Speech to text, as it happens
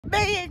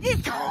Man, this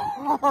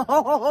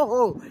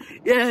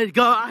yes,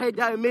 go. I hit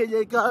that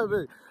million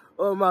comment.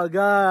 Oh my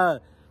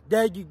God.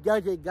 Thank you,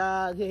 guys. Hit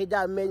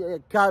that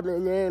million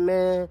comment in,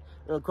 man.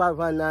 I'm quite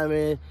right now,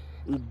 man.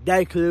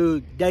 Thank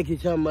you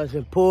so much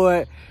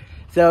support.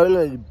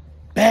 So,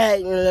 back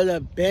in a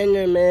little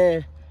banger,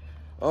 man.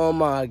 Oh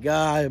my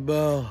God,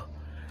 bro.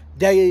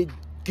 Thank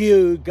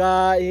you,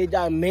 God. Hit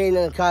that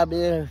million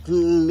comment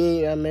in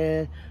me,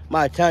 man.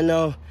 My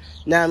channel.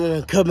 Now I'm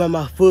gonna cover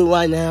my food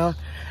right now.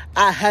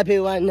 I'm happy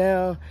right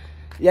now.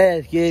 Yeah,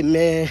 that's good,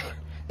 man.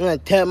 I'm gonna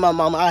tell my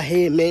mama I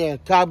hate million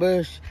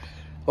coppers.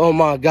 Oh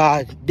my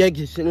God. Thank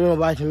you so much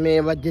watching me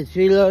about this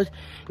videos.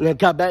 I'm gonna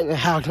come back in the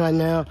house right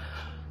now.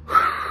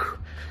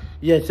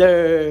 Yes,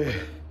 sir.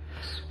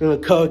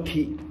 I'm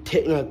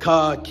gonna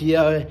call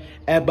Kia.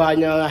 Everybody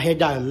know I hit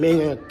that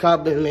million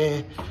coppers,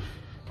 man.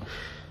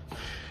 I'm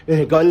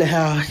gonna go in the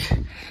house.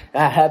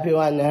 I'm happy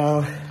right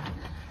now.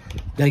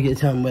 Thank you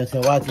so much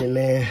for watching,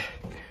 man.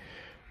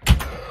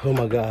 Oh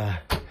my God.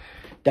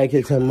 Thank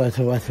you so much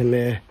for watching,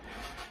 man.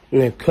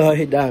 And then Claude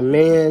hit that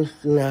man.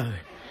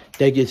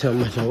 Thank you so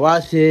much for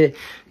watching.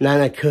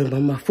 Now I cook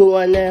my food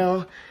right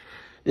now.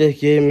 That's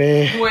good,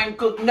 man. You ain't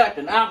cooking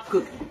nothing. I'm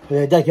cooking.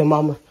 Yeah, thank you,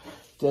 mama.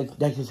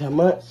 Thank you so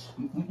much.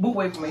 Move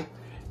away from me.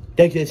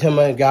 Thank you so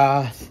much,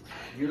 guys.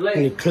 You late.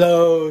 And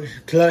Claude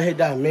hit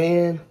that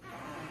man.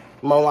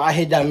 Mama, I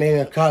hit that man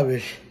in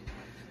coverage.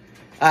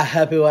 I'm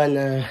happy right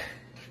now.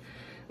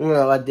 You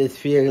know what this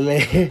feeling,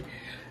 man.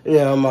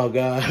 Yeah, oh my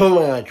God. I'm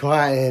gonna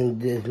try and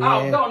this,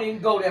 man. Oh, don't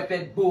even go there for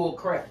that bull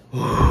crap.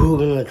 I'm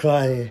gonna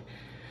try it.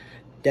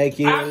 Thank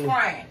you. I'm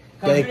trying.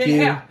 Thank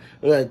you.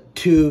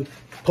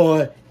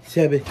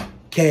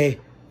 2.7K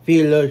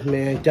feelers,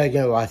 man. Thank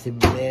you for watching,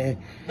 man.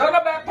 Don't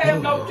nobody pay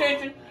him no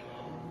attention.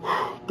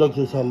 Thank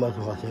you so much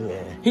for watching,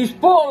 man. He's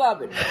full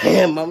of it.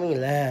 Yeah, mommy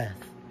laugh.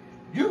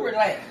 You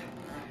relax.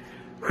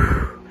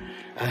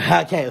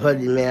 I can't hold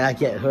it, man. I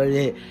can't hold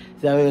it.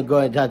 So I'm gonna go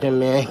and talk to him,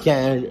 man. I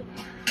can't.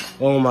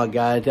 Oh my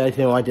God, I just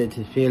wanted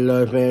to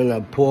feelers, man.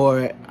 I'm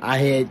poor. I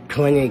had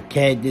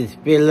 20K this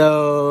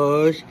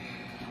feelers.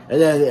 And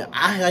then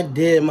I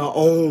did my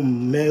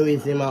own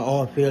memories in my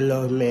own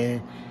feelers,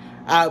 man.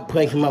 I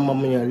played my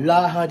mama a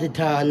lot of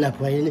times. I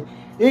played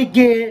it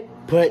again.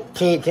 Put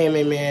Team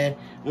me, man.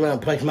 I'm gonna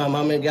push my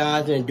mama,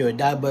 guys, and do a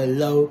dive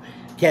below.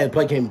 Can't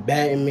push him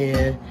back,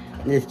 man.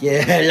 This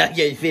kid, like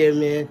you feel,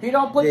 man. He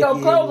don't put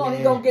those clothes on,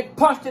 he gonna get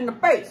punched in the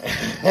face.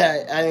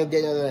 I didn't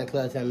get none of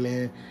clothes on,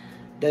 man.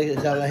 Thank you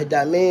so much, hit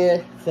that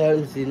man. So, let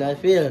me see, nice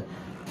feel.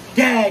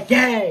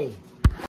 Gang!